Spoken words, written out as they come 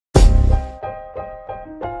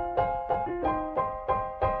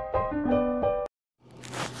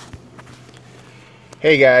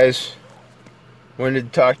Hey guys, wanted to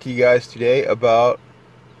talk to you guys today about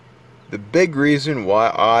the big reason why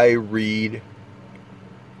I read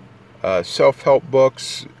self-help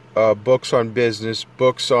books, books on business,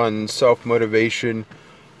 books on self-motivation,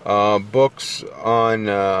 books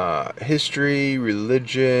on history,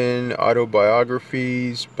 religion,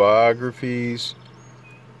 autobiographies, biographies.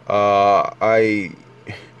 If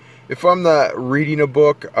I'm not reading a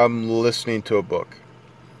book, I'm listening to a book.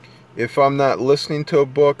 If I'm not listening to a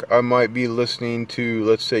book, I might be listening to,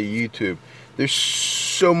 let's say, YouTube. There's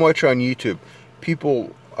so much on YouTube.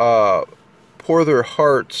 People pour their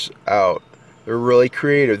hearts out. They're really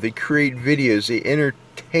creative. They create videos. They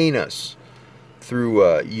entertain us through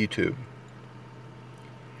YouTube.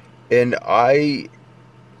 And I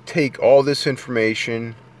take all this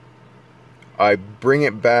information, I bring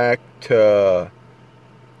it back to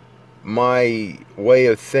my way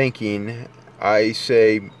of thinking. I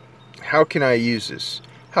say, how can I use this?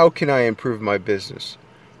 How can I improve my business?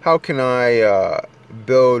 How can I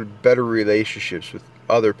build better relationships with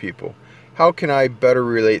other people? How can I better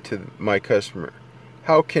relate to my customer?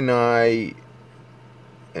 How can I,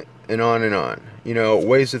 and on and on. You know,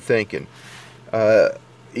 ways of thinking.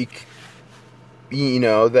 You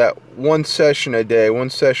know, that one session a day, one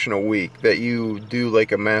session a week that you do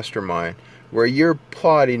like a mastermind, where you're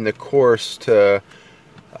plotting the course to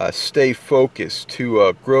stay focused,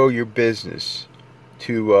 to grow your business,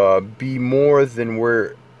 to be more than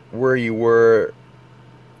where you were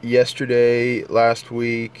yesterday, last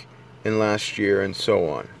week, and last year, and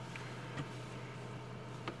so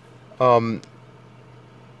on.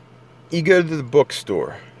 You go to the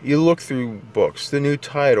bookstore, you look through books, the new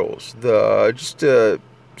titles, just to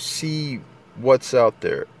see what's out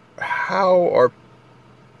there. How are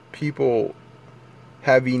people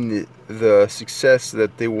having the success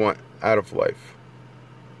that they want out of life?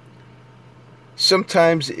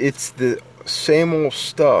 Sometimes it's the same old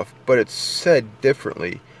stuff, but it's said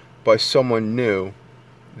differently by someone new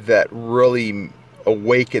that really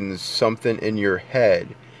awakens something in your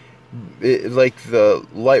head. Like the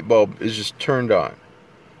light bulb is just turned on.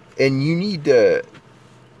 And you need to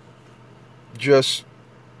just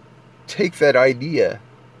take that idea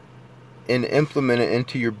and implement it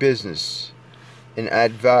into your business and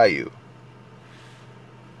add value.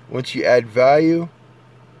 Once you add value,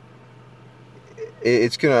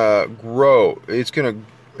 it's gonna grow. It's gonna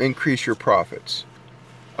increase your profits.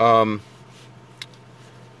 I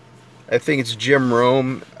think it's Jim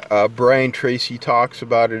Rome, Brian Tracy talks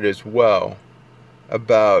about it as well,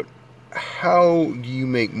 about how do you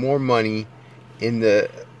make more money in the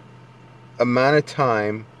amount of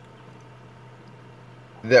time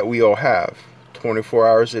that we all have. 24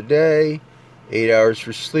 hours a day, 8 hours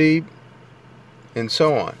for sleep, and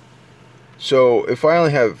so on. So if I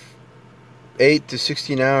only have 8 to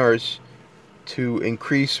 16 hours to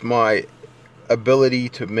increase my ability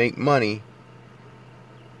to make money,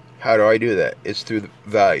 how do I do that? It's through the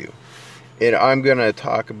value. And I'm going to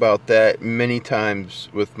talk about that many times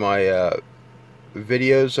with my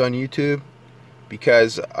videos on YouTube,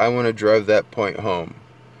 because I want to drive that point home.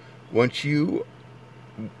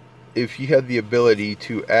 If you have the ability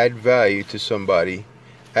to add value to somebody,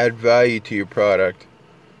 add value to your product,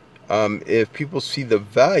 if people see the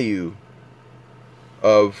value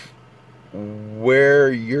of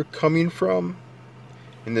where you're coming from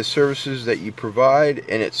and the services that you provide,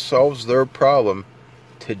 and it solves their problem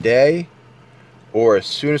today or as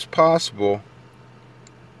soon as possible,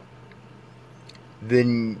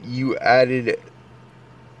 then you added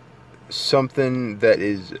something that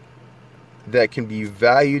can be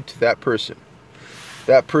valued to that person.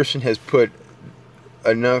 That person has put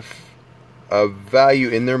enough of value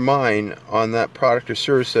in their mind on that product or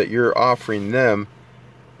service that you're offering them,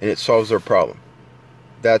 and it solves their problem.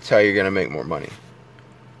 That's how you're going to make more money.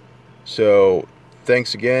 So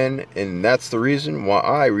thanks again, and that's the reason why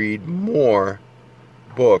I read more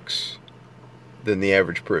books than the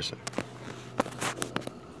average person.